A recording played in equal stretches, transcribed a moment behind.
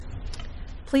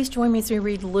Please join me as we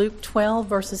read Luke 12,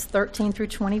 verses 13 through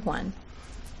 21.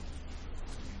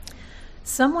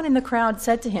 Someone in the crowd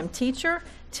said to him, "Teacher,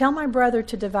 tell my brother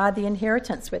to divide the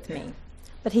inheritance with me."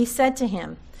 But he said to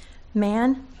him,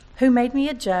 "Man, who made me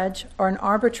a judge or an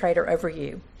arbitrator over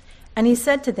you?" And he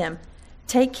said to them,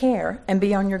 "Take care and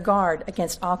be on your guard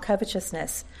against all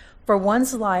covetousness, for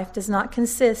one's life does not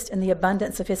consist in the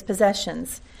abundance of his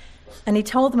possessions." And he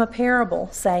told them a parable,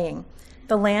 saying,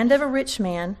 "The land of a rich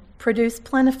man produced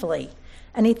plentifully.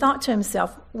 And he thought to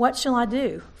himself, 'What shall I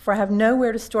do? For I have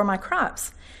nowhere to store my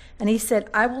crops.' And he said,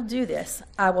 'I will do this.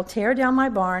 I will tear down my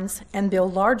barns and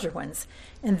build larger ones,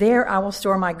 and there I will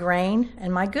store my grain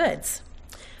and my goods.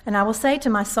 And I will say to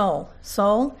my soul,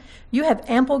 Soul, you have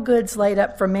ample goods laid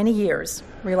up for many years.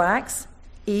 Relax,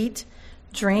 eat,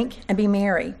 drink, and be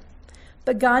merry.'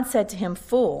 But God said to him,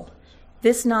 'Fool,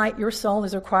 this night your soul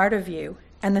is required of you,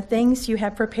 and the things you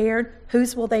have prepared,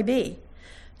 whose will they be?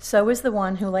 So is the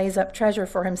one who lays up treasure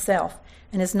for himself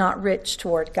and is not rich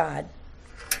toward God.'"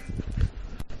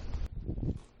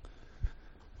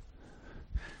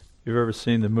 You've ever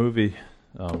seen the movie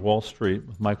Wall Street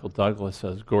with Michael Douglas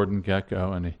as Gordon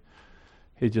Gekko, and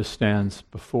he just stands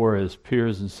before his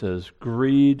peers and says,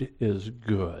 "Greed is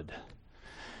good."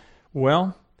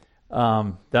 Well,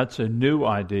 that's a new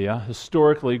idea.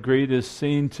 Historically, greed is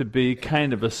seen to be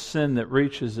kind of a sin that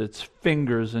reaches its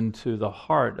fingers into the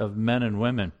heart of men and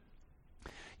women.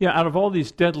 Yeah, out of all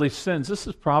these deadly sins, this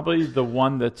is probably the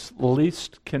one that's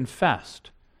least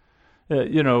confessed.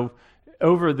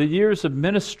 Over the years of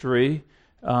ministry,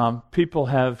 people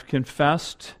have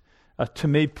confessed to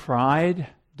me pride,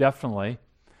 definitely,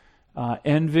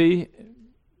 envy,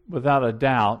 without a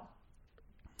doubt,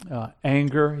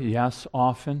 anger, yes,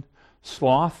 often,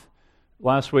 sloth.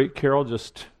 Last week, Carol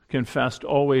just confessed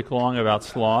all week long about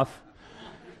sloth.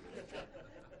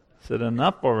 Said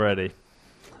enough already.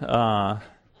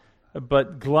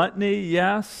 But gluttony,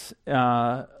 yes,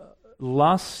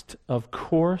 lust, of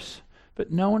course, but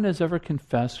no one has ever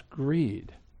confessed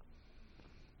greed.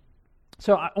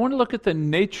 So I want to look at the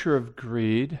nature of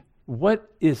greed.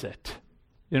 What is it?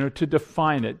 To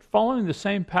define it, following the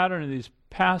same pattern in these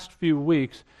past few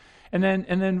weeks, and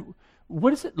then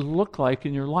what does it look like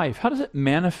in your life? How does it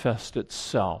manifest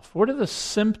itself? What are the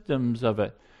symptoms of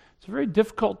it? It's very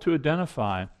difficult to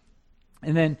identify.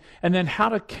 And then how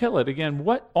to kill it. Again,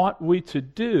 what ought we to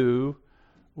do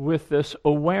with this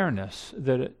awareness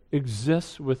that it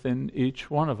exists within each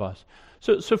one of us?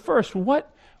 So first,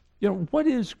 what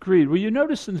is greed? Well, you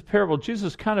notice in the parable,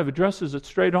 Jesus kind of addresses it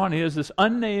straight on. He has this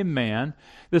unnamed man.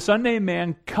 This unnamed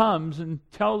man comes and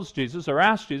tells Jesus, or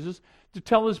asks Jesus, to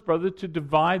tell his brother to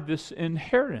divide this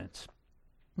inheritance.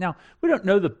 Now, we don't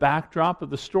know the backdrop of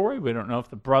the story. We don't know if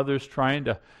the brother's trying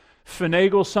to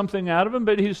finagle something out of him,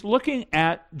 but he's looking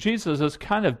at Jesus as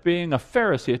kind of being a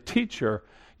Pharisee, a teacher,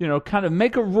 kind of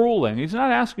make a ruling. He's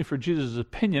not asking for Jesus'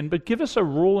 opinion, but give us a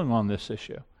ruling on this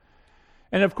issue.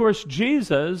 And of course,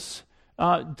 Jesus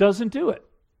doesn't do it.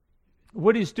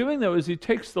 What he's doing, though, is he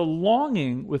takes the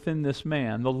longing within this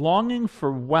man, the longing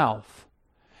for wealth,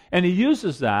 and he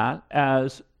uses that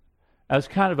as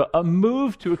kind of a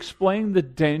move to explain the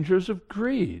dangers of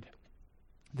greed,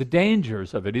 the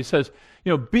dangers of it. He says,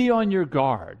 be on your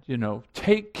guard,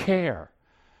 take care.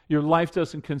 Your life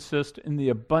doesn't consist in the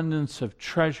abundance of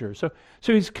treasure. So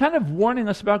he's kind of warning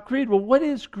us about greed. Well, what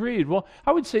is greed? Well,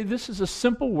 I would say this is a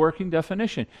simple working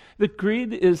definition. That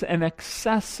greed is an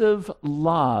excessive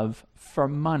love for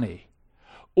money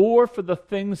or for the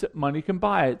things that money can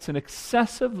buy. It's an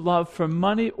excessive love for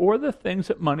money or the things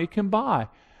that money can buy.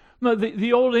 Now,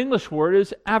 the Old English word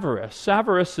is avarice.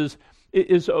 Avarice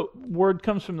is a word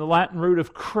comes from the Latin root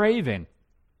of craving,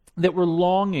 that we're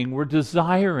longing, we're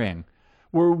desiring,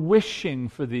 we're wishing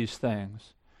for these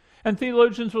things. And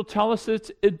theologians will tell us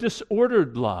it's a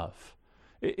disordered love.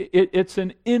 It's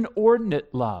an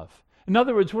inordinate love. In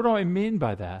other words, what do I mean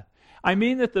by that? I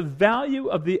mean that the value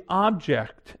of the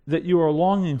object that you are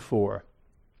longing for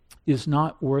is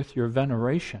not worth your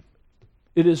veneration.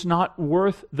 It is not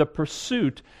worth the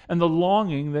pursuit and the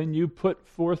longing that you put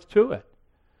forth to it.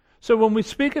 So when we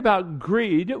speak about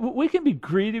greed, we can be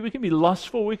greedy, we can be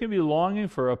lustful, we can be longing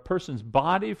for a person's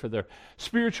body, for their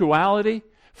spirituality,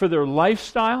 for their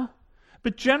lifestyle.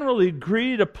 But generally,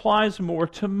 greed applies more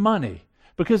to money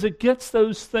because it gets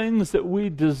those things that we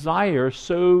desire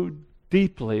so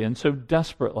deeply and so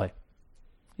desperately.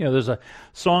 There's a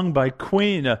song by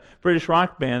Queen, a British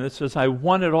rock band, that says, "I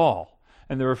want it all."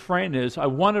 And the refrain is, "I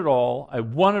want it all, I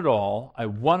want it all, I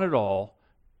want it all,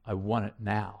 I want it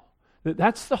now."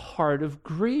 That's the heart of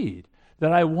greed,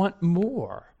 that I want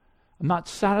more. I'm not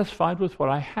satisfied with what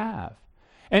I have.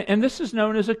 And this is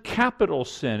known as a capital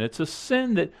sin. It's a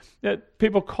sin that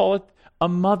people call it a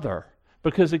mother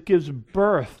because it gives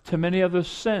birth to many other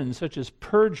sins such as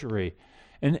perjury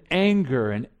and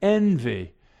anger and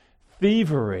envy,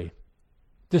 thievery,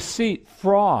 deceit,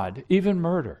 fraud, even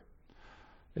murder.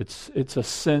 It's a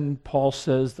sin, Paul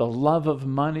says, the love of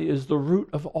money is the root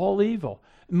of all evil.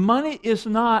 Money is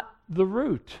not the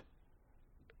root.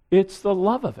 It's the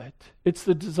love of it. It's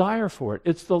the desire for it.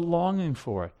 It's the longing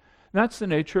for it. And that's the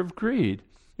nature of greed.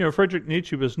 Friedrich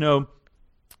Nietzsche was no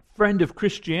friend of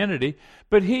Christianity,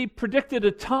 but he predicted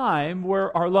a time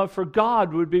where our love for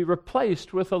God would be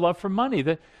replaced with a love for money,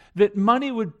 that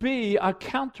money would be a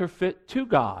counterfeit to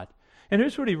God. And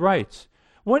here's what he writes.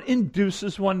 What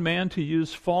induces one man to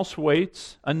use false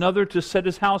weights, another to set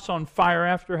his house on fire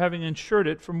after having insured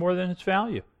it for more than its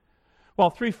value?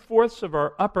 While 3/4 of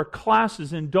our upper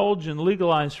classes indulge in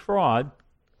legalized fraud,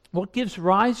 what gives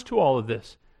rise to all of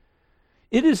this?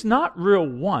 It is not real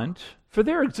want, for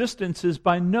their existence is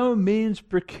by no means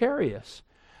precarious,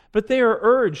 but they are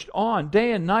urged on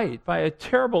day and night by a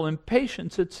terrible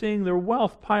impatience at seeing their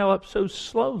wealth pile up so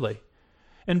slowly,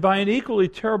 and by an equally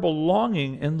terrible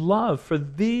longing and love for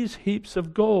these heaps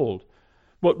of gold.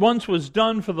 What once was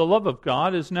done for the love of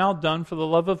God is now done for the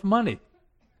love of money,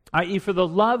 i.e., for the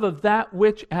love of that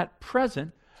which at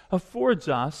present affords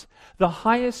us the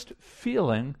highest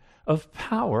feeling of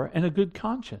power and a good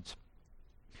conscience.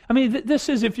 I mean, this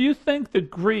is, if you think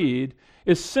that greed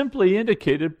is simply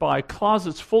indicated by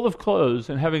closets full of clothes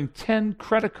and having 10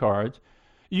 credit cards,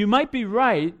 you might be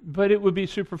right, but it would be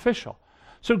superficial.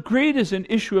 So greed is an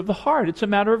issue of the heart. It's a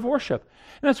matter of worship.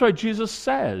 And that's why Jesus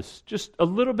says, just a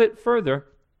little bit further,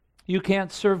 you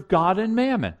can't serve God and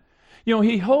mammon.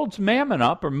 He holds mammon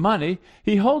up, or money,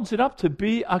 he holds it up to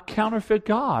be a counterfeit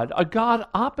God, a God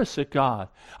opposite God,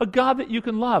 a God that you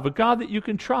can love, a God that you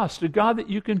can trust, a God that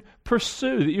you can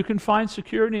pursue, that you can find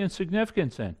security and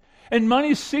significance in. And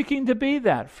money's seeking to be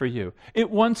that for you. It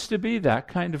wants to be that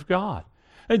kind of God.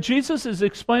 And Jesus is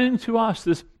explaining to us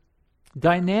this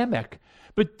dynamic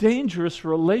but dangerous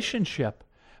relationship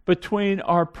between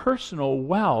our personal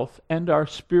wealth and our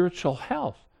spiritual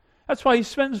health. That's why he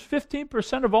spends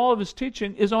 15% of all of his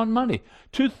teaching is on money.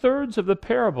 2/3 of the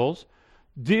parables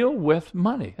deal with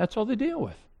money. That's all they deal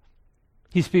with.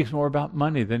 He speaks more about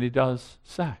money than he does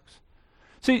sex.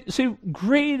 See,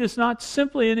 greed is not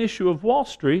simply an issue of Wall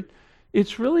Street.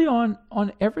 It's really on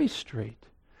every street.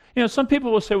 Some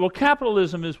people will say, well,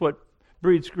 capitalism is what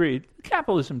breeds greed.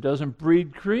 Capitalism doesn't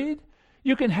breed greed.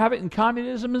 You can have it in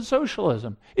communism and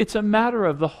socialism. It's a matter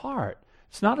of the heart.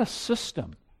 It's not a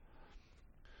system.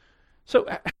 So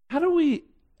how do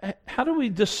we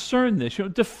discern this?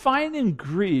 Defining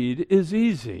greed is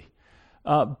easy,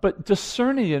 but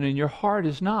discerning it in your heart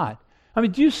is not. I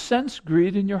mean, do you sense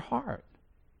greed in your heart?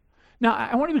 Now,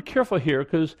 I want to be careful here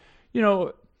because,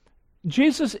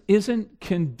 Jesus isn't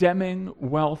condemning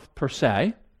wealth per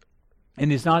se,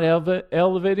 and he's not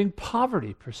elevating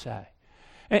poverty per se.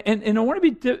 And I want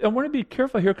to be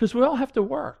careful here because we all have to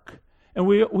work, and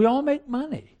we all make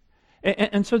money,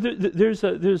 and so there's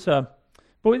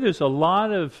a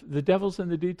lot of the devil's in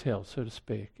the details, so to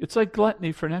speak. It's like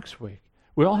gluttony for next week.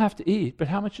 We all have to eat, but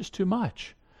how much is too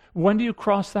much? When do you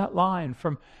cross that line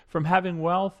from having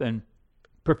wealth and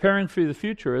preparing for the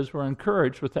future, as we're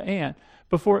encouraged with the ant,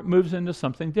 before it moves into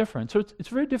something different? So it's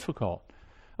very difficult.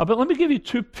 But let me give you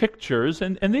 2 pictures,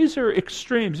 and these are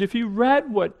extremes. If you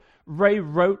read what Ray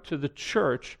wrote to the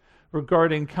church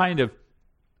regarding kind of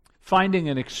finding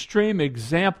an extreme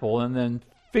example and then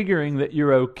figuring that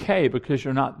you're okay because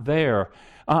you're not there,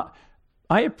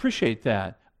 I appreciate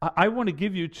that. I want to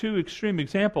give you 2 extreme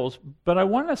examples, but I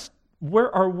want us,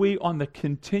 where are we on the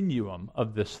continuum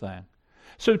of this thing?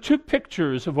 So 2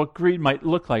 pictures of what greed might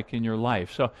look like in your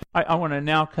life. So I want to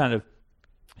now kind of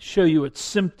show you its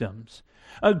symptoms.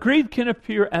 Greed can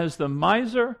appear as the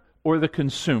miser or the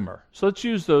consumer. So let's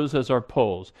use those as our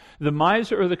poles. The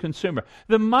miser or the consumer.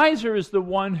 The miser is the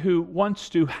one who wants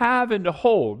to have and to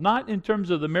hold, not in terms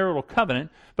of the marital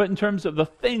covenant, but in terms of the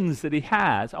things that he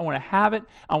has. I want to have it,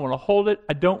 I want to hold it,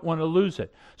 I don't want to lose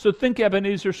it. So think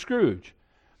Ebenezer Scrooge.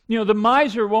 The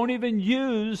miser won't even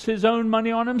use his own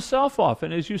money on himself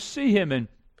often, as you see him in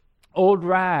old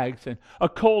rags and a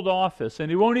cold office, and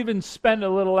he won't even spend a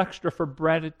little extra for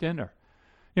bread at dinner.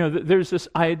 There's this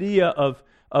idea of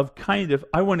kind of,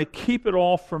 I want to keep it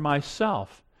all for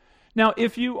myself. Now,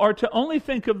 if you are to only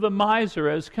think of the miser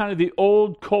as kind of the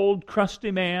old, cold,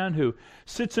 crusty man who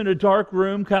sits in a dark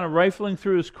room kind of rifling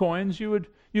through his coins, you would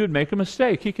make a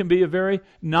mistake. He can be a very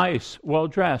nice,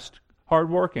 well-dressed,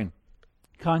 hardworking,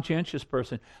 conscientious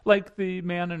person, like the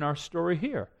man in our story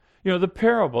here. The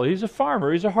parable, he's a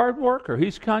farmer, he's a hard worker,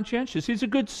 he's conscientious, he's a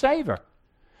good saver.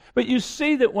 But you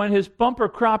see that when his bumper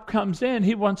crop comes in,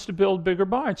 he wants to build bigger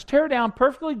barns. Tear down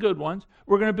perfectly good ones,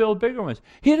 we're going to build bigger ones.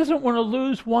 He doesn't want to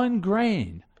lose one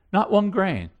grain. Not one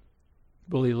grain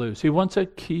will he lose. He wants to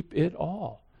keep it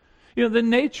all. The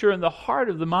nature and the heart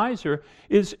of the miser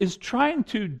is trying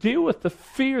to deal with the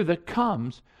fear that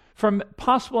comes from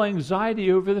possible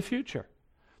anxiety over the future.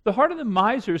 The heart of the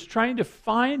miser is trying to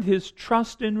find his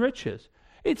trust in riches.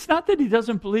 It's not that he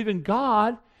doesn't believe in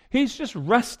God. He's just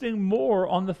resting more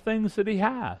on the things that he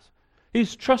has.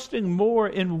 He's trusting more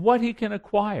in what he can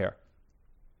acquire.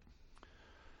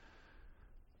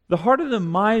 The heart of the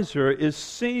miser is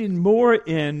seen more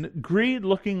in greed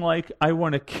looking like, I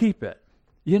want to keep it.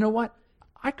 You know what?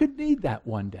 I could need that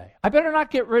one day. I better not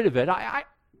get rid of it. I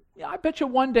bet you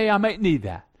one day I might need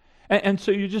that. And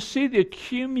so you just see the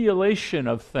accumulation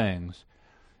of things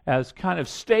as kind of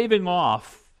staving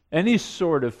off any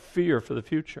sort of fear for the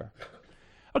future.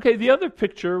 Okay, the other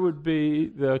picture would be,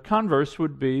 the converse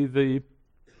would be the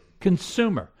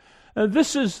consumer.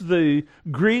 This is the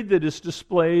greed that is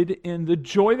displayed in the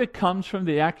joy that comes from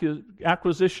the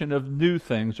acquisition of new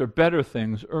things or better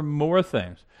things or more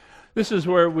things. This is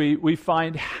where we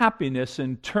find happiness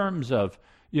in terms of,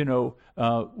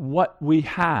 what we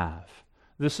have.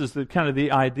 This is the kind of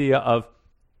the idea of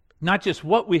not just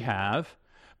what we have,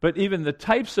 but even the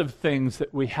types of things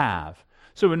that we have.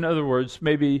 So in other words,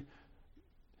 maybe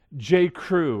J.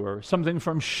 Crew or something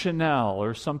from Chanel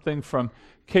or something from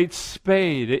Kate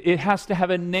Spade. It has to have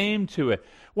a name to it.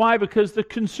 Why? Because the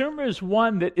consumer is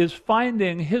one that is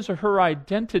finding his or her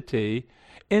identity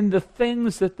in the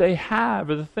things that they have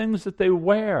or the things that they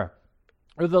wear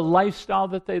or the lifestyle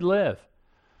that they live.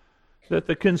 That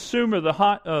the consumer, the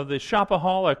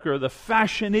shopaholic or the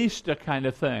fashionista kind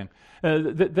of thing,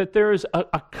 that there is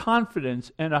a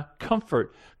confidence and a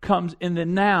comfort comes in the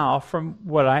now from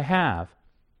what I have.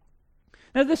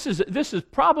 Now, this is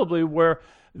probably where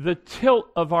the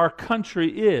tilt of our country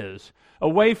is,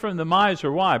 away from the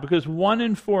miser. Why? Because 1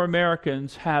 in 4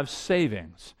 Americans have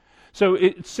savings. So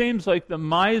it seems like the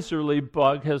miserly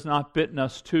bug has not bitten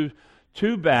us too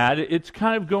bad. It's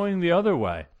kind of going the other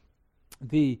way.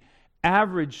 The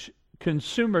average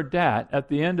consumer debt at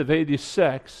the end of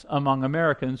 '86 among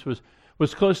Americans was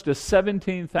close to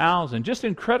 $17,000, just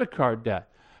in credit card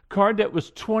debt. Card debt was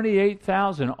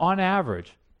 $28,000 on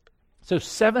average. So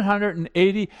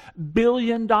 $780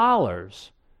 billion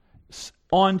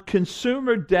on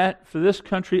consumer debt for this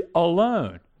country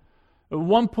alone.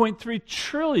 $1.3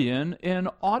 trillion in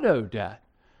auto debt.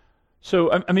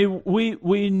 So, I mean,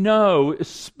 we know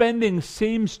spending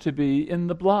seems to be in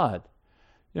the blood.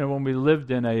 When we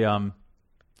lived in a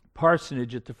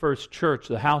parsonage at the First Church,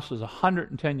 the house was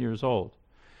 110 years old.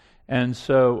 And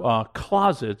so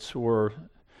closets were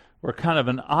kind of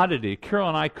an oddity. Carol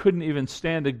and I couldn't even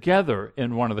stand together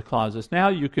in one of the closets. Now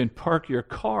you can park your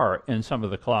car in some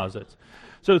of the closets.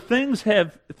 So things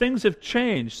have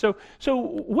changed. So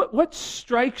what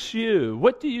strikes you?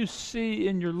 What do you see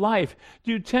in your life?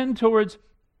 Do you tend towards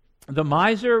the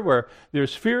miser, where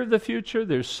there's fear of the future,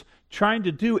 there's trying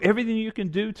to do everything you can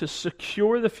do to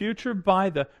secure the future by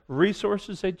the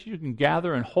resources that you can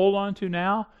gather and hold on to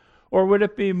now? Or would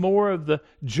it be more of the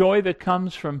joy that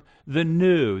comes from the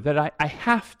new, that I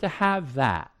have to have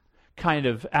that kind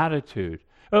of attitude?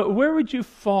 Where would you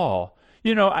fall?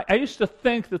 I used to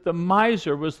think that the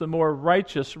miser was the more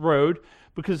righteous road,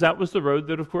 because that was the road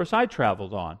that, of course, I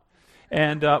traveled on.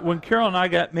 And when Carol and I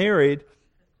got married,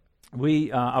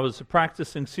 I was a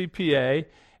practicing CPA,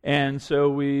 and so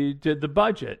we did the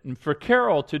budget. And for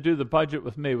Carol to do the budget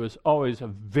with me was always a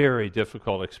very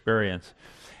difficult experience.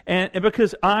 And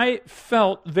because I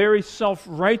felt very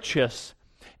self-righteous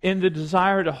in the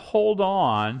desire to hold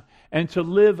on and to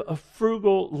live a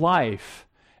frugal life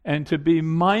and to be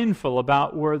mindful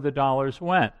about where the dollars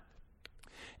went.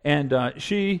 And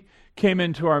she came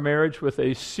into our marriage with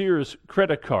a Sears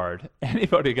credit card.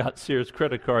 Anybody got Sears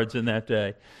credit cards in that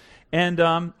day?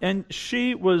 And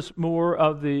she was more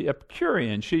of the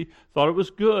Epicurean. She thought it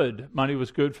was good. Money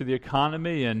was good for the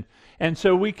economy. And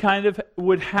so we kind of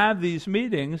would have these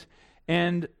meetings,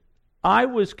 and I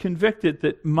was convicted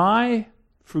that my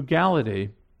frugality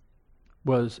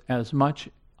was as much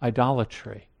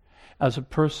idolatry as a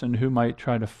person who might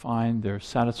try to find their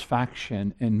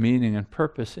satisfaction and meaning and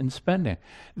purpose in spending.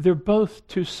 They're both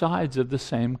two sides of the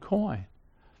same coin.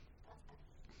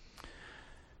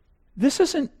 This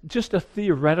isn't just a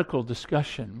theoretical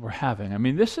discussion we're having. I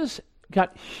mean, this has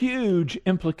got huge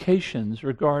implications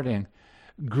regarding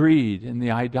greed and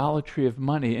the idolatry of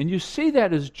money. And you see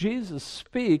that as Jesus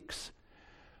speaks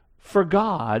for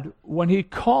God when he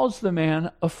calls the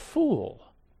man a fool.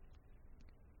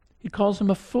 He calls him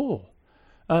a fool.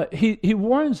 He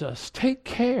warns us, take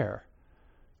care.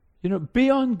 Be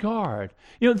on guard.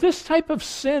 This type of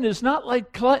sin is not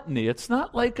like gluttony. It's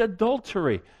not like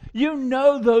adultery. You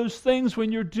know those things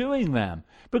when you're doing them.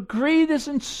 But greed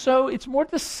isn't so, it's more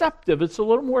deceptive. It's a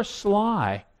little more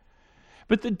sly.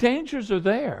 But the dangers are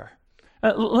there.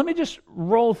 Let me just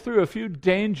roll through a few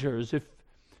dangers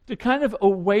to kind of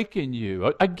awaken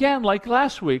you. Again, like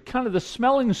last week, kind of the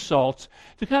smelling salts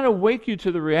to kind of wake you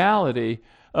to the reality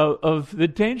of the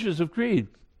dangers of greed.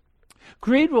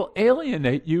 Greed will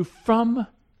alienate you from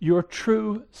your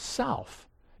true self.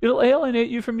 It'll alienate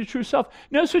you from your true self.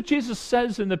 Notice what Jesus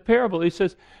says in the parable. He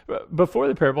says, before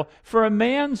the parable, for a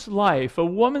man's life, a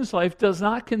woman's life, does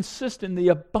not consist in the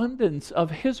abundance of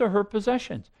his or her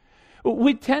possessions.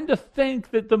 We tend to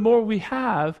think that the more we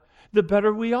have, the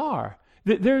better we are.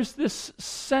 There's this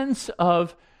sense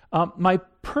of my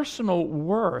personal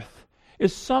worth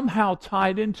is somehow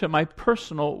tied into my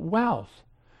personal wealth.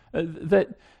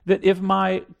 That if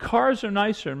my cars are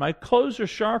nicer and my clothes are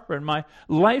sharper and my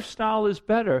lifestyle is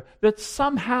better, that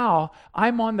somehow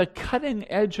I'm on the cutting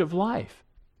edge of life.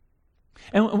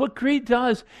 And what greed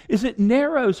does is it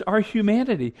narrows our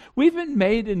humanity. We've been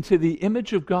made into the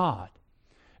image of God.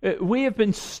 We have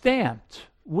been stamped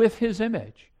with his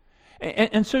image.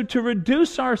 And so to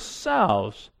reduce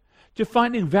ourselves to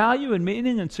finding value and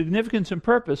meaning and significance and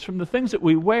purpose from the things that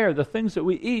we wear, the things that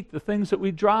we eat, the things that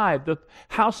we drive, the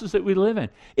houses that we live in,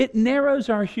 it narrows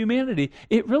our humanity.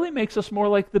 It really makes us more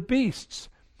like the beasts.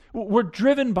 We're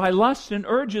driven by lust and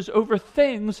urges over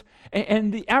things,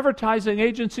 and the advertising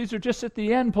agencies are just at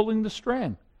the end pulling the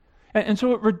string. And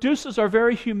so it reduces our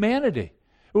very humanity.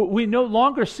 We no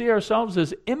longer see ourselves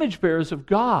as image bearers of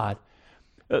God,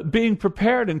 being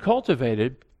prepared and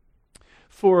cultivated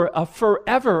for a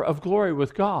forever of glory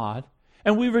with God,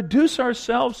 and we reduce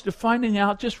ourselves to finding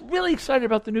out, just really excited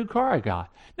about the new car I got.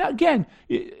 Now again,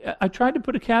 I tried to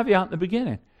put a caveat in the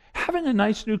beginning. Having a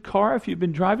nice new car, if you've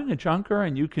been driving a junker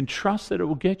and you can trust that it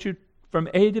will get you from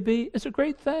A to B, is a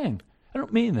great thing. I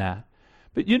don't mean that.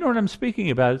 But you know what I'm speaking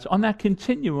about. It's on that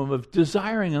continuum of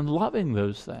desiring and loving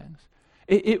those things.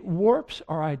 It warps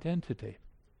our identity.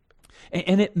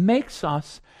 And it makes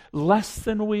us less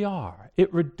than we are.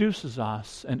 It reduces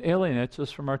us and alienates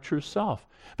us from our true self.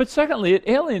 But secondly, it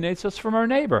alienates us from our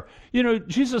neighbor.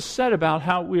 Jesus said about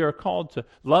how we are called to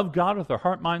love God with our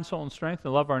heart, mind, soul, and strength,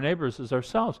 and love our neighbors as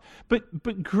ourselves.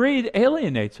 But greed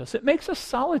alienates us. It makes us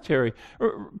solitary.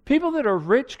 People that are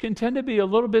rich can tend to be a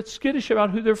little bit skittish about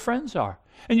who their friends are.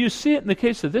 And you see it in the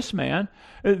case of this man.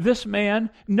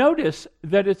 Notice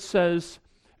that it says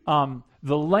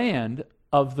the land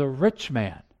of the rich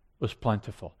man was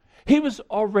plentiful. He was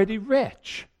already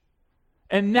rich.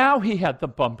 And now he had the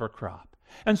bumper crop.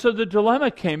 And so the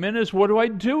dilemma came in is, what do I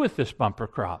do with this bumper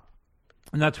crop?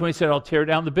 And that's when he said, I'll tear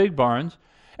down the big barns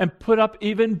and put up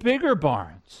even bigger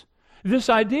barns. This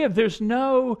idea of there's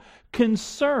no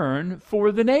concern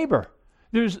for the neighbor.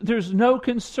 There's no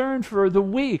concern for the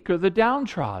weak or the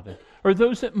downtrodden or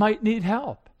those that might need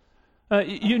help.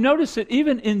 You notice that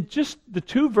even in just the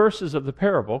 2 verses of the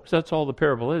parable, because that's all the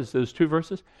parable is, those 2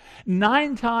 verses,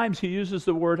 9 times he uses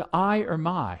the word I or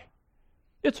my.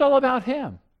 It's all about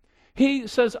him. He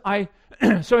says,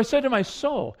 so I said to my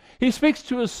soul. He speaks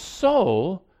to his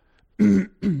soul. He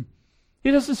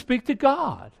doesn't speak to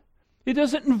God. He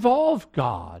doesn't involve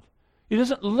God. He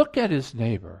doesn't look at his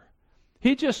neighbor.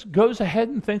 He just goes ahead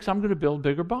and thinks, I'm going to build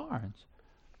bigger barns.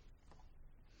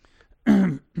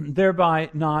 Thereby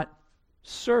not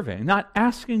serving, not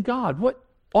asking God, what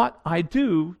ought I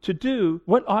to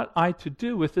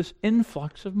do with this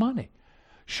influx of money?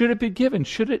 Should it be given?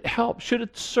 Should it help? Should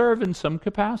it serve in some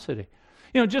capacity?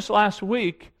 Just last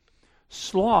week,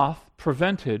 sloth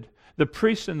prevented the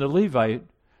priest and the Levite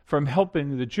from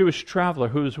helping the Jewish traveler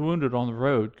who was wounded on the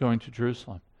road going to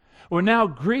Jerusalem. Well, now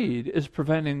greed is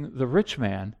preventing the rich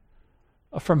man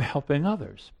from helping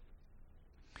others.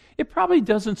 It probably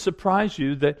doesn't surprise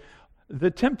you that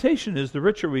the temptation is the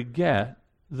richer we get,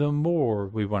 the more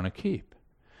we want to keep.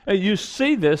 You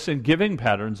see this in giving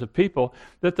patterns of people,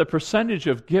 that the percentage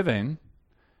of giving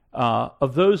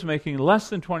of those making less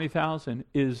than $20,000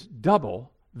 is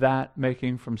double that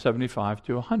making from 75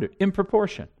 to 100 in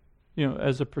proportion,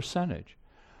 as a percentage.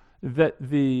 That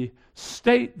the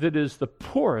state that is the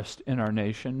poorest in our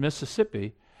nation,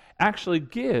 Mississippi, actually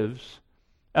gives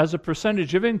as a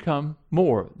percentage of income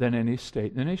more than any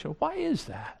state in the nation. Why is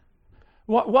that?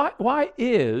 Why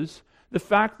is the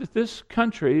fact that this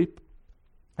country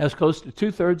has close to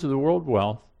 2/3 of the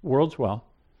world's wealth,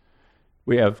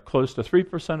 we have close to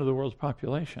 3% of the world's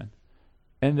population,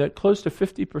 and that close to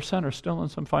 50% are still in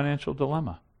some financial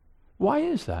dilemma. Why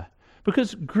is that?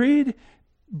 Because greed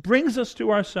brings us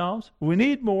to ourselves. We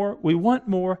need more, we want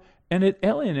more, and it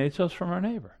alienates us from our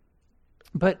neighbor.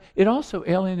 But it also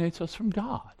alienates us from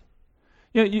God.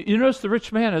 You notice the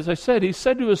rich man, as I said, he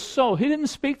said to his soul, he didn't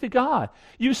speak to God.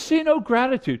 You see no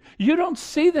gratitude. You don't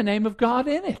see the name of God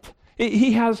in it.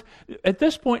 He has, at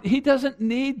this point, he doesn't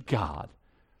need God.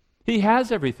 He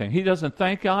has everything. He doesn't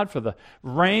thank God for the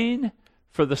rain,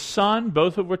 for the sun,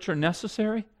 both of which are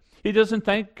necessary. He doesn't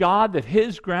thank God that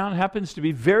his ground happens to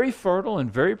be very fertile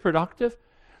and very productive.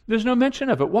 There's no mention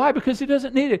of it. Why? Because he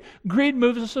doesn't need it. Greed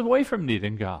moves us away from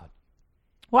needing God.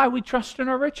 Why? We trust in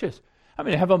our riches. I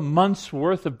mean, to have a month's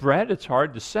worth of bread, it's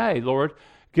hard to say, Lord,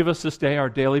 give us this day our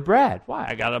daily bread. Why?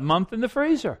 I got a month in the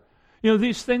freezer.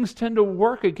 These things tend to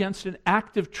work against an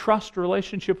active trust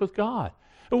relationship with God.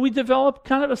 And we develop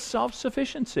kind of a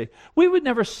self-sufficiency. We would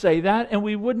never say that, and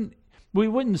we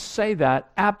wouldn't say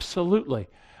that absolutely.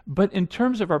 But in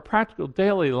terms of our practical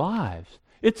daily lives,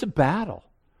 it's a battle.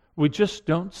 We just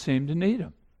don't seem to need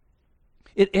Him.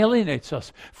 It alienates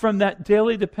us from that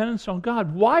daily dependence on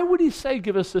God. Why would He say,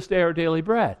 give us this day our daily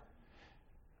bread?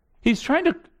 He's trying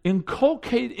to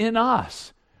inculcate in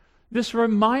us this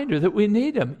reminder that we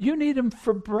need Him. You need Him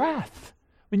for breath.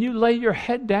 When you lay your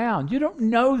head down, you don't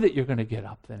know that you're going to get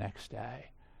up the next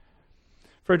day.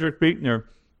 Frederick Buechner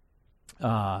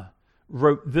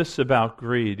wrote this about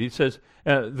greed. He says,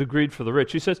 the greed for the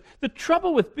rich. He says, the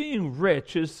trouble with being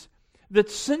rich is that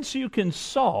since you can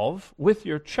solve with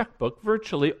your checkbook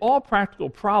virtually all practical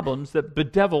problems that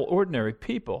bedevil ordinary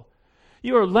people,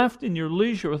 you are left in your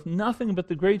leisure with nothing but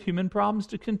the great human problems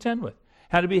to contend with.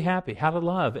 How to be happy, how to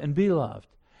love and be loved,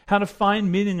 how to find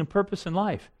meaning and purpose in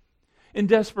life. In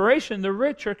desperation, the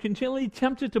rich are continually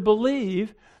tempted to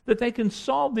believe that they can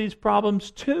solve these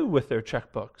problems too with their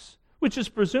checkbooks, which is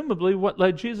presumably what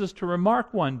led Jesus to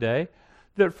remark one day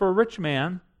that for a rich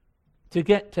man to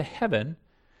get to heaven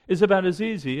is about as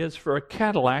easy as for a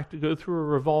Cadillac to go through a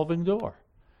revolving door.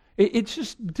 It's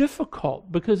just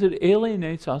difficult because it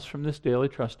alienates us from this daily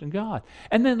trust in God.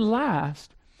 And then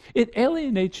last, it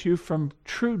alienates you from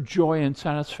true joy and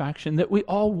satisfaction that we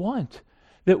all want.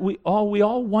 That we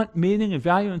all want meaning and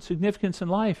value and significance in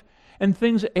life, and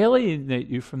things alienate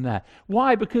you from that.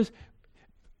 Why? Because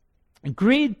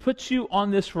greed puts you on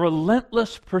this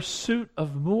relentless pursuit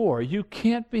of more. You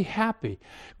can't be happy.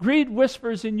 Greed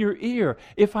whispers in your ear,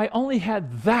 if I only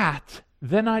had that,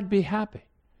 then I'd be happy.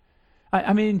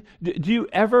 I mean, do you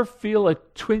ever feel a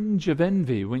twinge of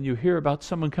envy when you hear about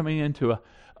someone coming into a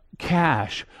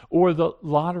cash or the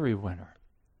lottery winner?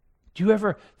 Do you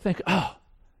ever think, oh,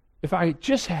 if I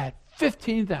just had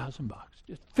 $15,000,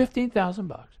 just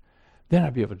 $15,000, then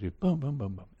I'd be able to do boom, boom,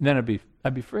 boom, boom. And then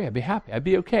I'd be free. I'd be happy. I'd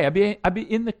be okay. I'd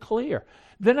be in the clear.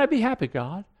 Then I'd be happy,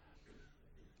 God.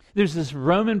 There's this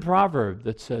Roman proverb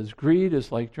that says, greed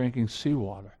is like drinking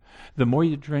seawater. The more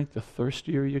you drink, the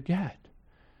thirstier you get.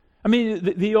 I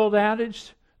mean, the old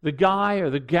adage, the guy or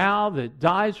the gal that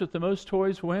dies with the most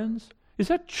toys wins. Is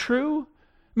that true?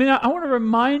 I mean, I want to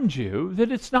remind you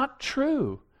that it's not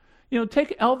true.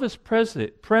 Take Elvis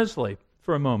Presley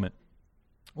for a moment.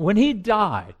 When he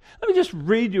died, let me just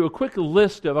read you a quick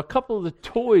list of a couple of the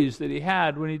toys that he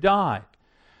had when he died.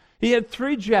 He had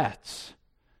 3 jets,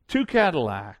 2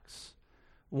 Cadillacs,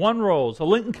 1 Rolls, a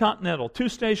Lincoln Continental, 2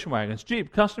 station wagons,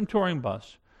 Jeep, custom touring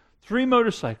bus, 3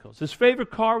 motorcycles. His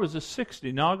favorite car was a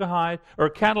 60 Naugahyde or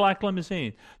a Cadillac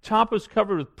limousine. Top was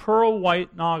covered with pearl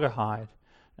white Naugahyde.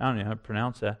 I don't know how to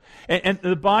pronounce that. And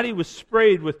the body was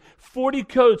sprayed with 40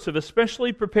 coats of a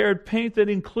specially prepared paint that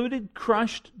included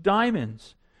crushed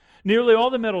diamonds. Nearly all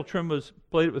the metal trim was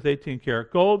plated with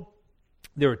 18-karat gold.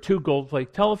 There were 2 gold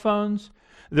flake telephones.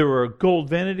 There were a gold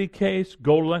vanity case,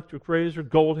 gold electric razor,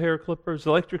 gold hair clippers,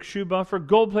 electric shoe buffer,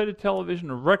 gold-plated television,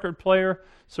 a record player.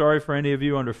 Sorry for any of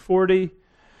you under 40.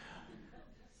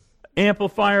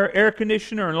 Amplifier, air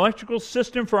conditioner, an electrical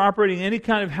system for operating any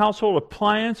kind of household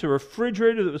appliance, a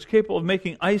refrigerator that was capable of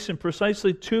making ice in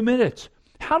precisely 2 minutes.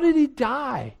 How did he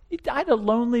die? He died a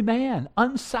lonely man,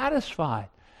 unsatisfied.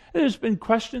 There's been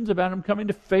questions about him coming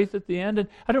to faith at the end, and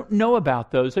I don't know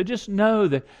about those. I just know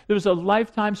that there was a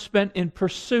lifetime spent in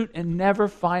pursuit and never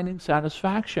finding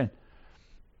satisfaction.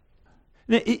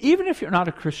 Now, even if you're not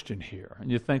a Christian here, and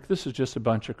you think this is just a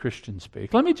bunch of Christian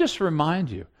speak, let me just remind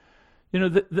you,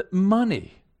 that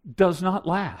money does not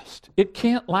last. It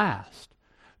can't last.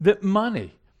 That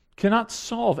money cannot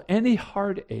solve any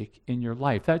heartache in your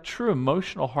life. That true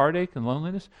emotional heartache and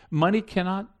loneliness, money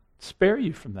cannot spare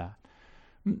you from that.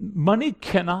 Money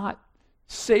cannot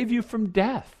save you from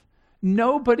death.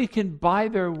 Nobody can buy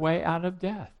their way out of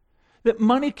death. that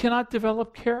money cannot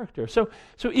develop character. So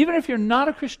even if you're not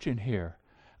a Christian here,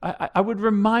 I would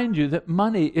remind you that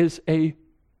money is a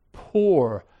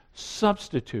poor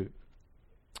substitute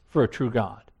for a true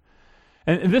God.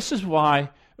 And this is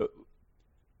why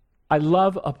I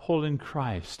love upholding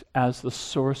Christ as the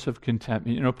source of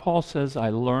contentment. You know, Paul says, I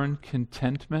learned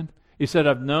contentment. He said,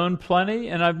 I've known plenty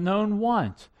and I've known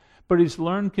want, but he's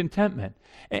learned contentment.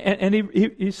 And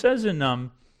he says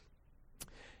in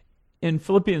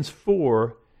Philippians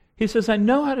 4, he says, I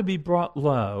know how to be brought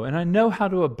low and I know how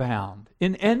to abound.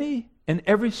 In any and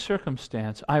every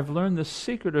circumstance, I've learned the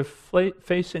secret of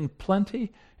facing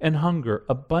plenty and hunger,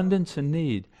 abundance and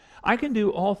need. I can do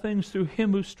all things through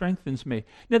him who strengthens me.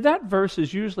 Now that verse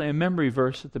is usually a memory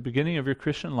verse at the beginning of your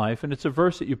Christian life, and it's a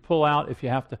verse that you pull out if you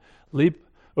have to leap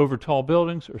over tall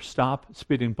buildings or stop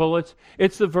speeding bullets.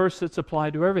 It's the verse that's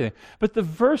applied to everything. But the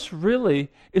verse really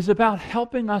is about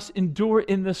helping us endure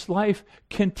in this life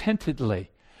contentedly,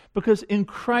 because in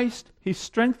Christ he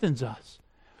strengthens us.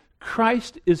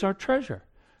 Christ is our treasure.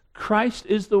 Christ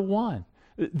is the one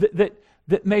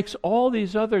that makes all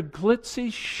these other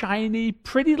glitzy, shiny,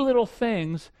 pretty little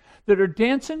things that are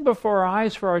dancing before our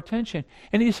eyes for our attention.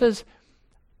 And he says,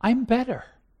 I'm better.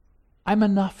 I'm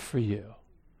enough for you.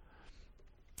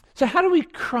 So how do we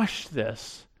crush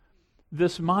this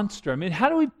monster? I mean, how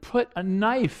do we put a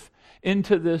knife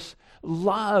into this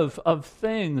love of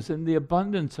things and the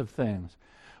abundance of things?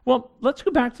 Well, let's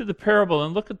go back to the parable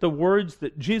and look at the words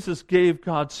that Jesus gave,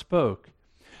 God spoke.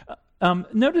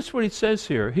 Notice what he says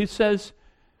here. He says,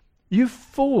 you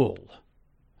fool.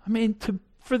 I mean,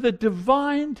 for the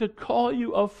divine to call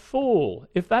you a fool,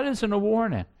 if that isn't a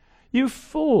warning, you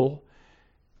fool.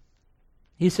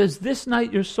 He says, this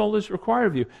night your soul is required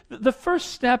of you. The first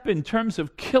step in terms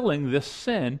of killing this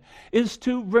sin is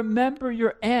to remember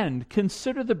your end.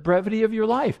 Consider the brevity of your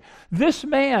life. This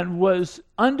man was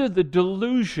under the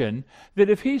delusion that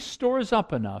if he stores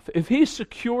up enough, if he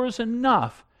secures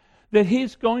enough, that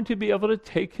he's going to be able to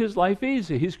take his life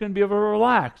easy. He's going to be able to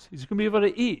relax. He's going to be able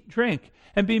to eat, drink,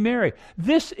 and be merry.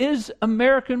 This is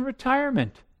American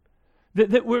retirement.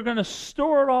 That we're going to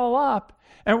store it all up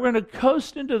and we're going to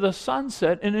coast into the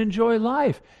sunset and enjoy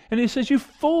life. And he says, you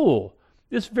fool,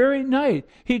 this very night.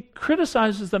 He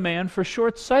criticizes the man for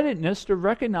short-sightedness to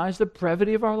recognize the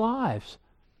brevity of our lives.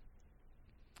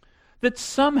 That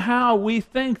somehow we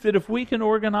think that if we can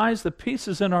organize the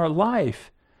pieces in our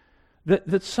life,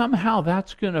 that somehow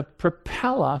that's going to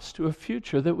propel us to a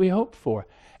future that we hope for.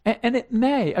 And it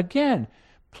may. Again,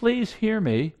 please hear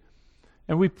me,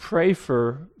 and we pray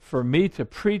for me to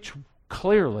preach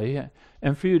clearly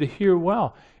and for you to hear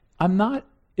well. I'm not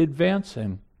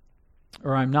advancing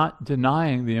or I'm not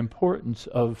denying the importance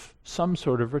of some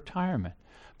sort of retirement,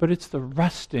 but it's the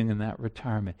resting in that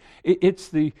retirement. It's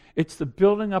the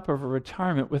building up of a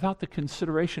retirement without the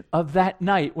consideration of that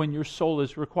night when your soul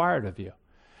is required of you.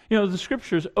 You know, the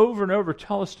scriptures over and over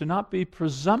tell us to not be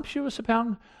presumptuous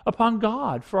upon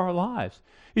God for our lives.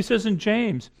 He says in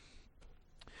James,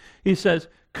 he says,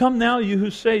 come now, you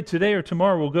who say today or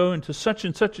tomorrow we'll go into such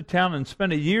and such a town and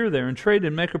spend a year there and trade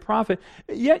and make a profit,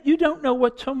 yet you don't know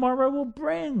what tomorrow will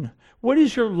bring. What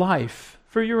is your life?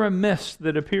 For you're a mist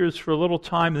that appears for a little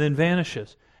time and then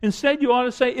vanishes. Instead, you ought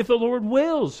to say, if the Lord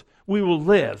wills, we will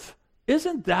live.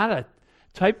 Isn't that a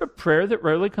type of prayer that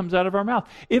rarely comes out of our mouth?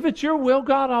 If it's your will,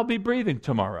 God, I'll be breathing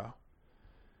tomorrow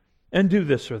and do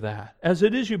this or that. As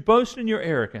it is, you boast in your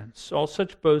arrogance. All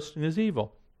such boasting is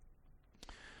evil.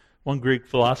 One Greek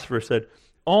philosopher said,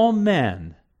 all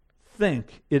men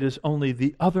think it is only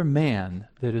the other man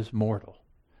that is mortal.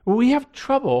 Well, we have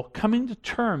trouble coming to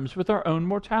terms with our own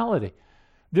mortality.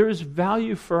 There is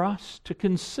value for us to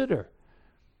consider.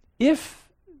 If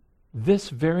this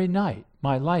very night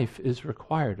my life is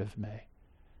required of me,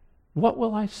 what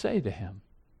will I say to him?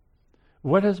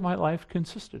 What has my life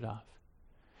consisted of?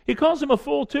 He calls him a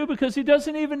fool too because he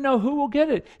doesn't even know who will get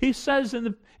it. He says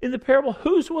in the parable,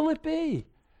 whose will it be?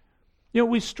 You know,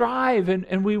 we strive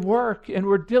and we work and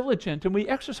we're diligent and we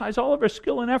exercise all of our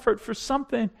skill and effort for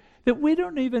something that we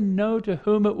don't even know to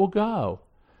whom it will go.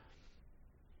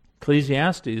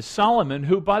 Ecclesiastes, Solomon,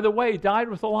 who, by the way, died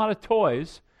with a lot of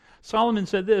toys, Solomon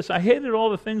said this, I hated all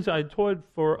the things I had toiled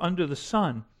for under the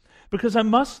sun, because I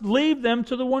must leave them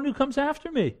to the one who comes after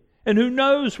me, and who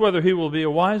knows whether he will be a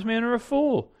wise man or a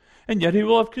fool. And yet he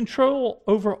will have control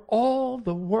over all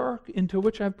the work into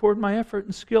which I've poured my effort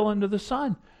and skill under the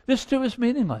sun. This too is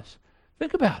meaningless.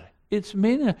 Think about it. It's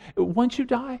meaningless. Once you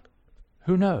die,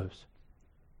 who knows?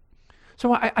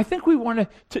 So I think we want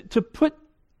to put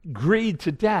greed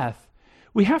to death.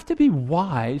 We have to be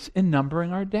wise in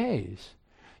numbering our days.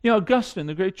 You know, Augustine,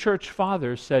 the great church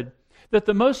father, said, that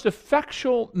the most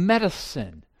effectual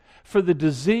medicine for the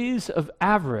disease of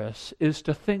avarice is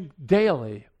to think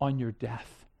daily on your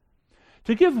death.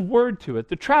 To give word to it.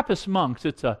 The Trappist monks,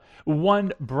 it's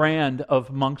one brand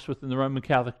of monks within the Roman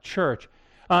Catholic Church.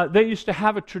 They used to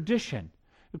have a tradition.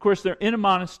 Of course, they're in a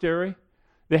monastery.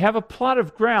 They have a plot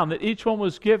of ground that each one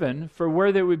was given for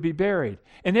where they would be buried.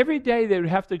 And every day they would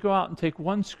have to go out and take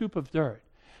one scoop of dirt,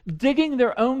 digging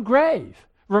their own grave,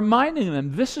 reminding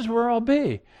them, this is where I'll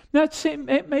be. Now,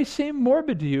 it may seem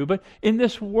morbid to you, but in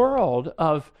this world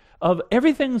of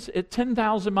everything's at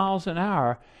 10,000 miles an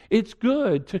hour, it's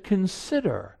good to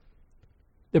consider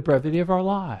the brevity of our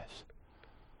lives,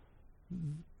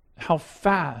 how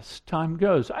fast time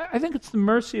goes. I think it's the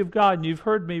mercy of God, and you've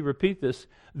heard me repeat this.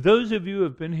 Those of you who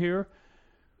have been here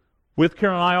with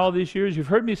Carol and I all these years, you've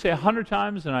heard me say 100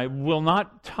 times, and I will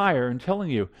not tire in telling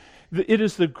you, it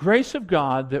is the grace of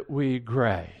God that we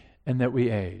gray and that we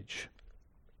age.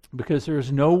 Because there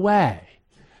is no way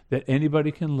that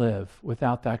anybody can live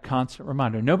without that constant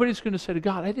reminder. Nobody's going to say to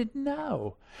God, I didn't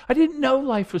know. I didn't know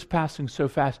life was passing so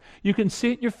fast. You can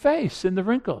see it in your face, in the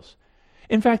wrinkles.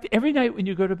 In fact, every night when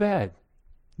you go to bed,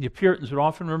 the Puritans would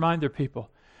often remind their people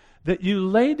that you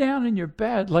lay down in your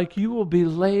bed like you will be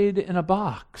laid in a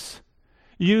box.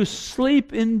 You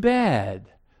sleep in bed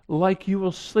like you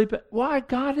will sleep. Why?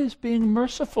 God is being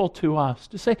merciful to us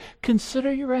to say,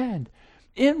 consider your end.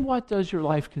 In what does your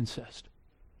life consist?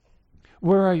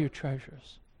 Where are your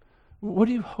treasures? What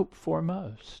do you hope for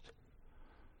most?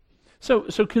 So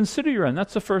consider your end.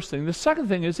 That's the first thing. The second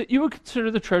thing is that you would consider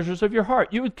the treasures of your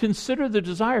heart. You would consider the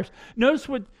desires. Notice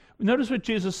what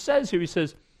Jesus says here. He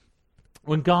says,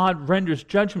 when God renders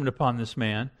judgment upon this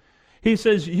man, he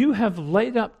says, you have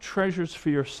laid up treasures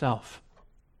for yourself.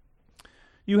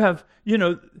 You have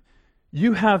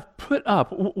put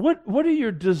up. What are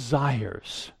your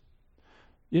desires?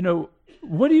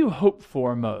 What do you hope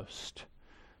for most?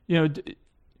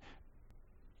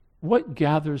 What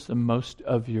gathers the most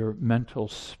of your mental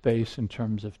space in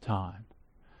terms of time?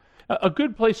 A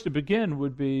good place to begin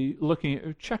would be looking at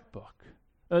your checkbook.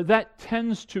 That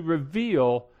tends to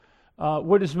reveal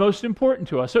what is most important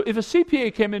to us. So if a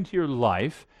CPA came into your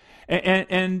life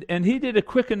and he did a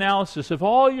quick analysis of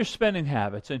all your spending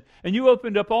habits, and you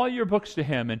opened up all your books to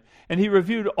him, and he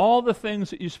reviewed all the things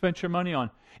that you spent your money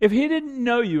on, if he didn't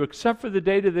know you except for the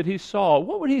data that he saw,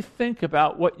 what would he think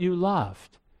about what you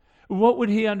loved? What would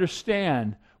he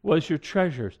understand was your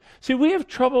treasures? See, we have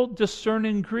trouble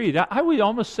discerning greed. I would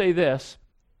almost say this,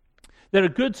 that a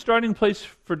good starting place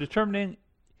for determining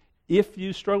if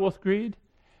you struggle with greed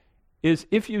is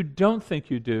if you don't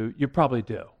think you do, you probably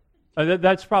do.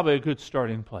 That's probably a good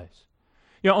starting place.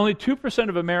 Only 2%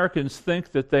 of Americans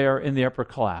think that they are in the upper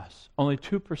class. Only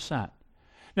 2%.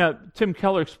 Now, Tim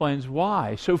Keller explains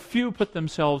why so few put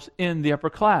themselves in the upper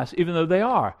class, even though they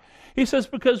are. He says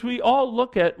because we all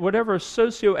look at whatever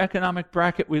socioeconomic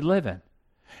bracket we live in.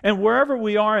 And wherever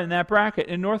we are in that bracket,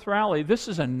 in North Raleigh, this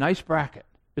is a nice bracket.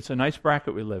 It's a nice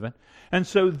bracket we live in. And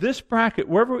so this bracket,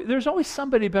 there's always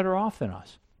somebody better off than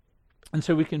us. And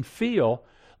so we can feel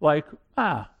like,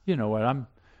 you know what, I'm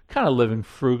kind of living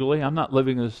frugally. I'm not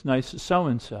living as nice as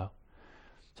so-and-so.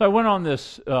 So I went on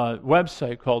this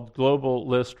website called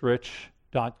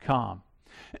globalistrich.com.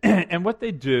 And what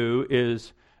they do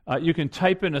is you can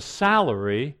type in a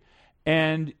salary,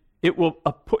 and it will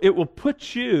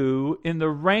put you in the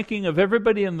ranking of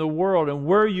everybody in the world and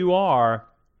where you are.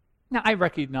 Now, I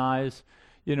recognize,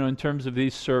 in terms of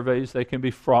these surveys, they can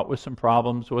be fraught with some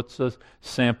problems. What's the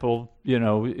sample?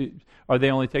 Are they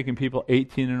only taking people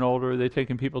 18 and older? Are they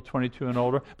taking people 22 and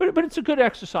older? But it's a good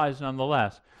exercise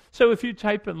nonetheless. So if you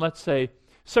type in, let's say,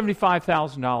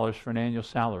 $75,000 for an annual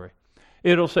salary,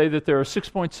 it'll say that there are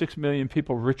 6.6 million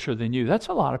people richer than you. That's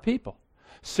a lot of people.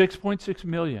 6.6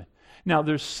 million. Now,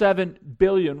 there's 7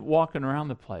 billion walking around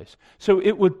the place. So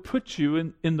it would put you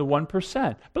in the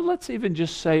 1%. But let's even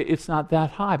just say it's not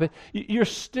that high. But you're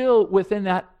still within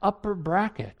that upper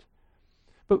bracket.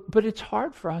 But it's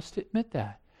hard for us to admit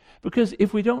that. Because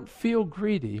if we don't feel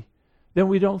greedy, then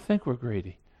we don't think we're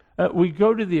greedy. We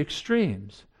go to the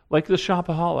extremes, like the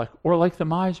shopaholic or like the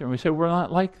miser, and we say we're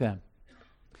not like them.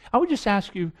 I would just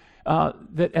ask you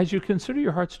that as you consider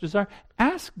your heart's desire,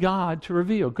 ask God to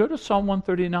reveal. Go to Psalm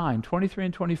 139, 23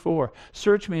 and 24.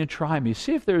 Search me and try me.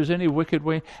 See if there is any wicked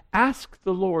way. Ask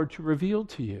the Lord to reveal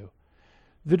to you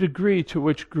the degree to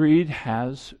which greed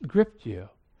has gripped you.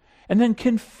 And then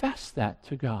confess that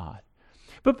to God.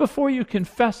 But before you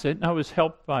confess it, and I was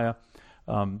helped by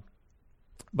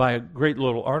a great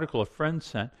little article a friend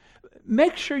sent,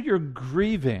 make sure you're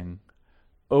grieving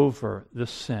over the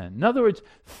sin. In other words,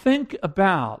 think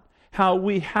about how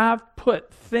we have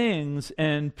put things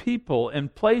and people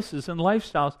and places and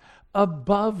lifestyles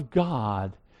above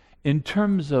God in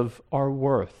terms of our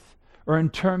worth or in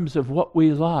terms of what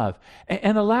we love.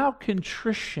 And allow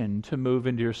contrition to move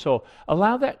into your soul.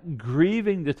 Allow that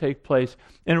grieving to take place,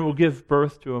 and it will give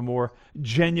birth to a more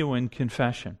genuine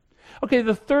confession. Okay,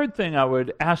 the third thing I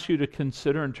would ask you to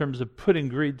consider in terms of putting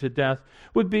greed to death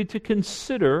would be to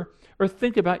consider or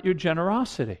think about your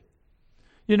generosity.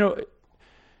 You know,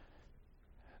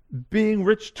 being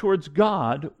rich towards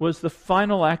God was the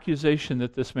final accusation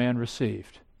that this man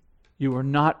received. You are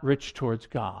not rich towards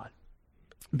God.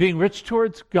 Being rich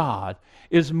towards God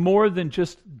is more than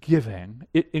just giving.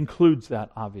 It includes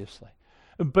that, obviously.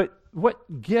 But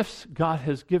what gifts God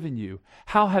has given you,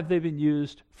 how have they been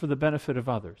used for the benefit of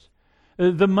others?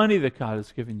 The money that God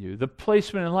has given you, the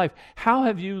placement in life, how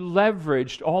have you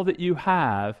leveraged all that you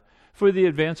have for the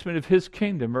advancement of His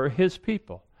kingdom or His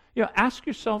people? You know, ask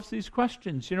yourselves these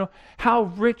questions. You know, how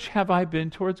rich have I been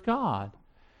towards God?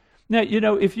 Now, you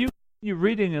know, if you're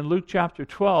reading in Luke chapter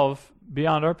 12,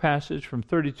 beyond our passage from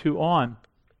 32 on,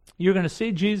 you're going to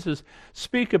see Jesus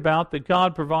speak about that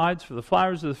God provides for the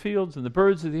flowers of the fields and the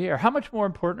birds of the air. How much more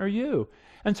important are you?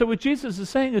 And so what Jesus is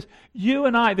saying is, you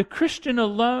and I, the Christian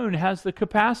alone, has the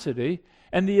capacity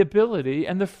and the ability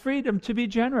and the freedom to be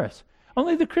generous.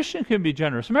 Only the Christian can be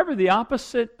generous. Remember, the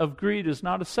opposite of greed is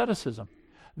not asceticism.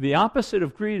 The opposite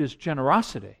of greed is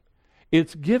generosity.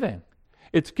 It's giving.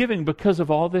 It's giving because of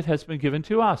all that has been given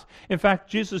to us. In fact,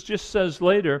 Jesus just says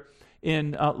later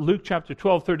in Luke chapter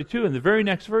 12, 32, in the very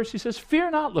next verse, He says,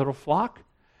 "Fear not, little flock,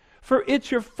 for it's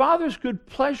your Father's good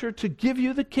pleasure to give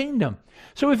you the kingdom."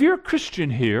 So if you're a Christian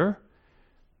here,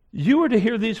 you are to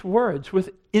hear these words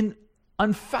with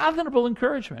unfathomable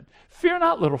encouragement. Fear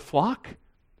not, little flock.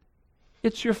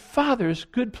 It's your Father's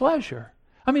good pleasure.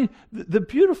 I mean, the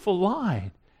beautiful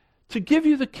line, to give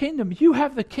you the kingdom. You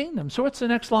have the kingdom. So what's the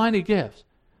next line He gives?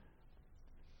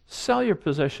 Sell your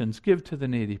possessions, give to the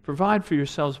needy, provide for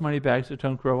yourselves money bags that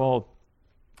don't grow old,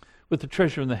 with the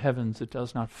treasure in the heavens that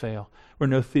does not fail, where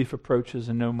no thief approaches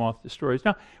and no moth destroys.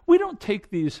 Now, we don't take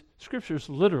these scriptures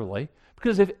literally,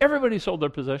 because if everybody sold their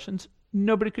possessions,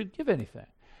 nobody could give anything.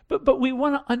 But we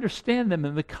want to understand them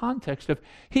in the context of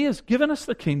He has given us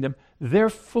the kingdom,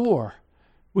 therefore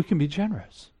we can be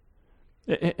generous.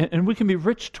 And we can be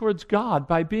rich towards God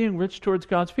by being rich towards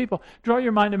God's people. Draw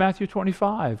your mind to Matthew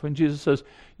 25, when Jesus says,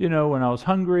 you know, when I was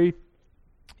hungry,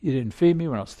 you didn't feed me.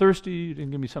 When I was thirsty, you didn't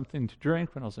give me something to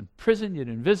drink. When I was in prison, you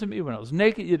didn't visit me. When I was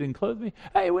naked, you didn't clothe me.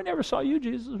 Hey, we never saw you,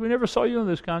 Jesus. We never saw you in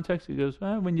this context. He goes,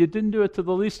 well, when you didn't do it to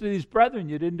the least of these brethren,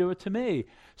 you didn't do it to me.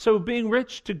 So being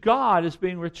rich to God is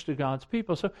being rich to God's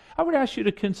people. So I would ask you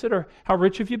to consider, how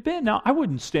rich have you been? Now, I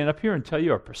wouldn't stand up here and tell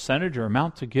you a percentage or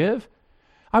amount to give.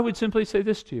 I would simply say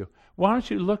this to you. Why don't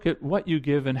you look at what you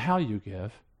give and how you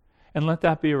give, and let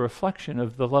that be a reflection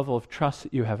of the level of trust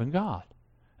that you have in God.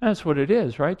 And that's what it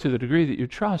is, right? To the degree that you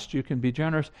trust, you can be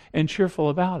generous and cheerful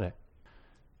about it.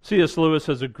 C.S. Lewis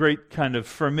has a great kind of,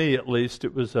 for me at least,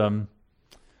 it was a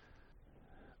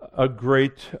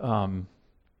great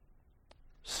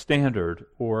standard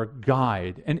or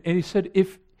guide. And he said,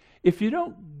 if you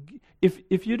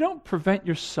don't prevent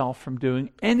yourself from doing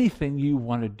anything you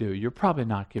want to do, you're probably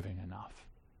not giving enough.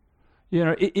 You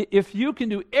know, if you can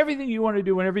do everything you want to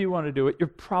do whenever you want to do it, you're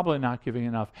probably not giving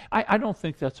enough. I don't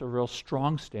think that's a real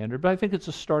strong standard, but I think it's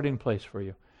a starting place for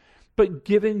you. But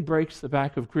giving breaks the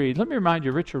back of greed. Let me remind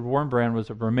you, Richard Wurmbrand was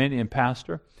a Romanian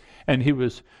pastor, and he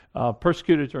was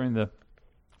persecuted during the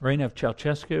reign of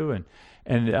Ceausescu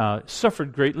and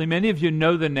suffered greatly. Many of you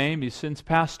know the name. He's since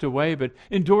passed away, but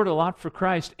endured a lot for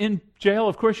Christ. In jail,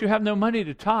 of course, you have no money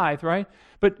to tithe, right?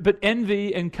 But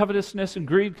envy and covetousness and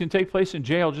greed can take place in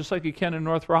jail, just like you can in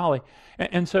North Raleigh.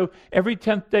 And so every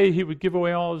 10th day, he would give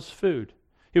away all his food.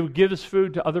 He would give his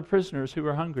food to other prisoners who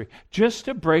were hungry, just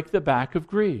to break the back of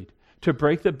greed, to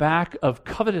break the back of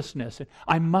covetousness.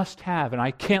 I must have, and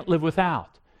I can't live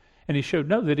without. And he showed,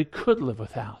 no, that he could live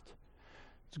without.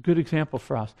 It's a good example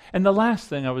for us. And the last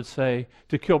thing I would say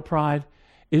to kill pride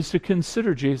is to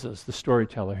consider Jesus, the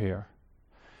storyteller here.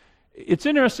 It's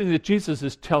interesting that Jesus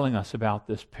is telling us about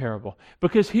this parable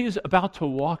because he's about to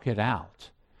walk it out.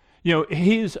 You know,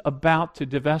 he's about to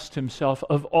divest himself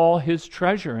of all his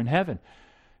treasure in heaven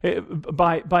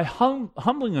by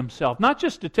humbling himself, not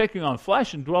just to taking on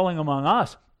flesh and dwelling among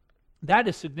us. That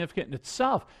is significant in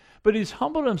itself. But he's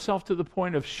humbled himself to the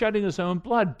point of shedding his own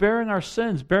blood, bearing our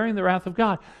sins, bearing the wrath of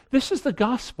God. This is the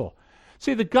gospel.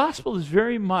 See, the gospel is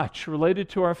very much related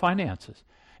to our finances.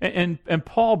 And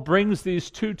Paul brings these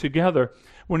two together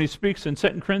when he speaks in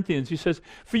 2 Corinthians. He says,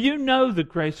 "For you know the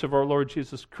grace of our Lord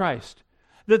Jesus Christ,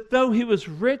 that though he was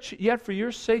rich, yet for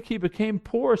your sake he became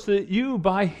poor, so that you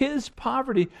by his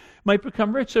poverty might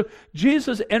become rich. So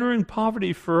Jesus entering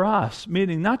poverty for us,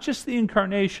 meaning not just the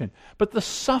incarnation, but the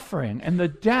suffering and the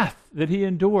death that he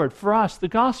endured for us, the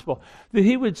gospel, that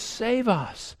he would save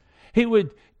us. He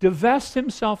would divest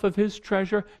himself of his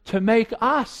treasure to make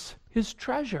us his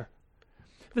treasure.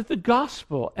 That the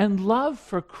gospel and love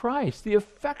for Christ, the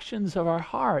affections of our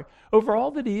heart over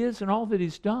all that he is and all that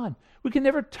he's done. We can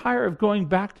never tire of going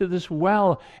back to this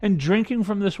well and drinking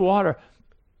from this water,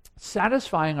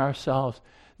 satisfying ourselves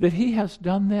that he has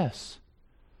done this.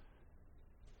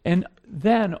 And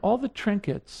then all the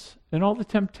trinkets and all the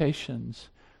temptations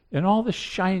and all the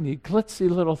shiny, glitzy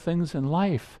little things in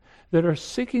life that are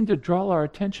seeking to draw our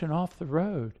attention off the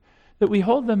road, that we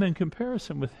hold them in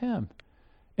comparison with him.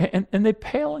 And they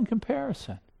pale in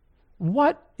comparison.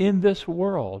 What in this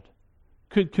world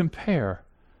could compare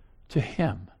to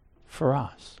him for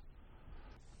us?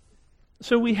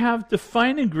 So we have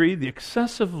defining greed, the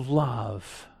excessive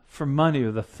love for money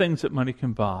or the things that money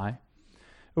can buy.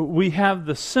 We have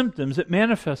the symptoms. It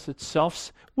manifests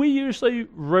itself. We usually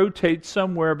rotate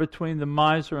somewhere between the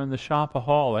miser and the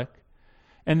shopaholic,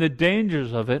 and the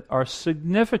dangers of it are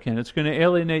significant. It's going to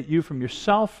alienate you from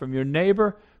yourself, from your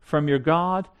neighbor, from your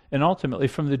God, and ultimately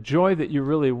from the joy that you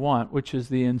really want, which is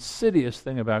the insidious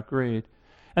thing about greed.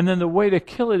 And then the way to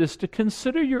kill it is to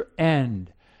consider your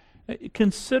end.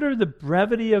 Consider the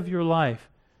brevity of your life.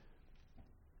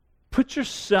 Put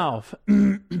yourself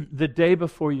the day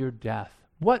before your death.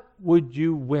 What would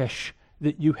you wish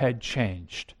that you had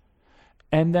changed?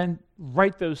 And then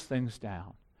write those things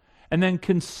down. And then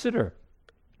consider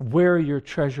where your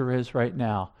treasure is right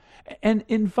now. And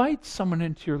invite someone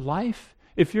into your life.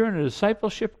 If you're in a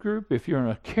discipleship group, if you're in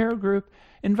a care group,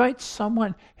 invite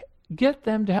someone. Get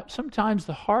them to have. Sometimes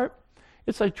the heart,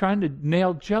 it's like trying to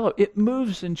nail Jell-O. It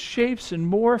moves and shapes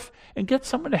and morphs. And get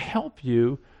someone to help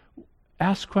you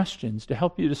ask questions, to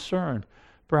help you discern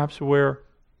perhaps where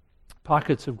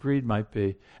pockets of greed might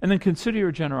be. And then consider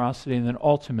your generosity, and then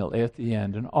ultimately at the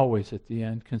end, and always at the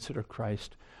end, consider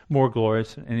Christ more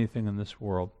glorious than anything in this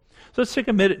world. So let's take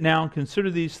a minute now and consider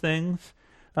these things.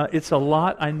 It's a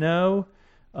lot, I know.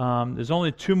 There's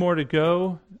only 2 more to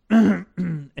go.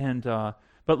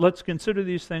 But let's consider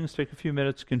these things, take a few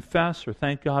minutes, confess or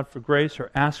thank God for grace or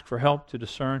ask for help to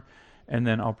discern, and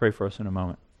then I'll pray for us in a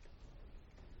moment.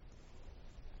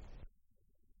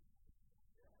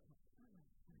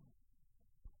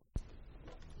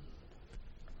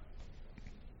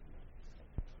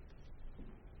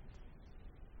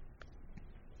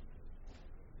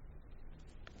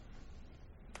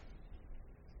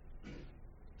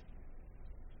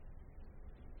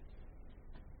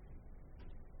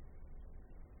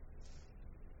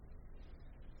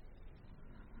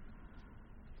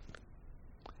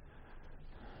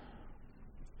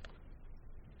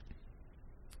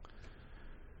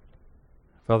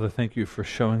 Father, thank you for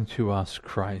showing to us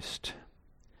Christ,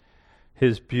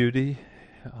 his beauty,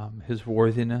 his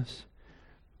worthiness.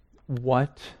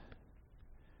 What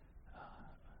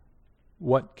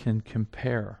can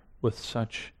compare with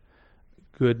such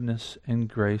goodness and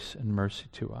grace and mercy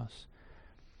to us?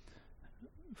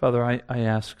 Father, I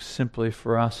ask simply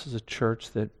for us as a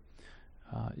church that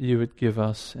you would give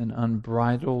us an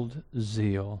unbridled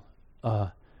zeal,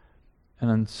 an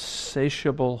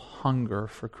insatiable hunger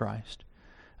for Christ.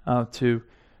 To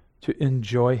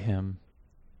enjoy him,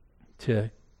 to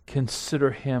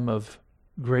consider him of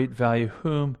great value.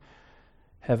 Whom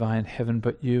have I in heaven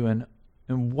but you, and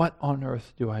what on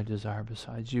earth do I desire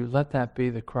besides you? Let that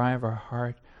be the cry of our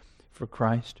heart for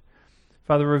Christ.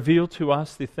 Father, reveal to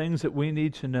us the things that we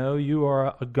need to know. You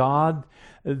are a God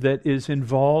that is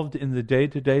involved in the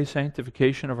day-to-day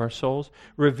sanctification of our souls.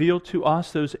 Reveal to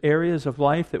us those areas of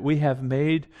life that we have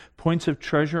made points of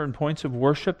treasure and points of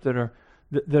worship that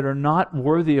are not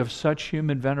worthy of such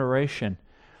human veneration.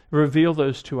 Reveal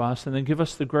those to us, and then give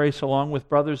us the grace, along with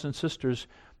brothers and sisters,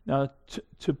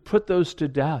 to put those to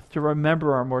death, to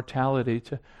remember our mortality,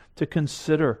 to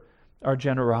consider our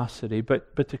generosity,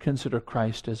 but to consider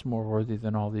Christ as more worthy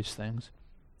than all these things.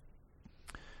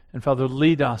 And Father,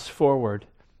 lead us forward,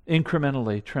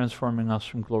 incrementally transforming us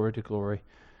from glory to glory,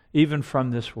 even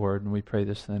from this word, and we pray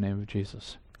this in the name of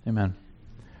Jesus. Amen.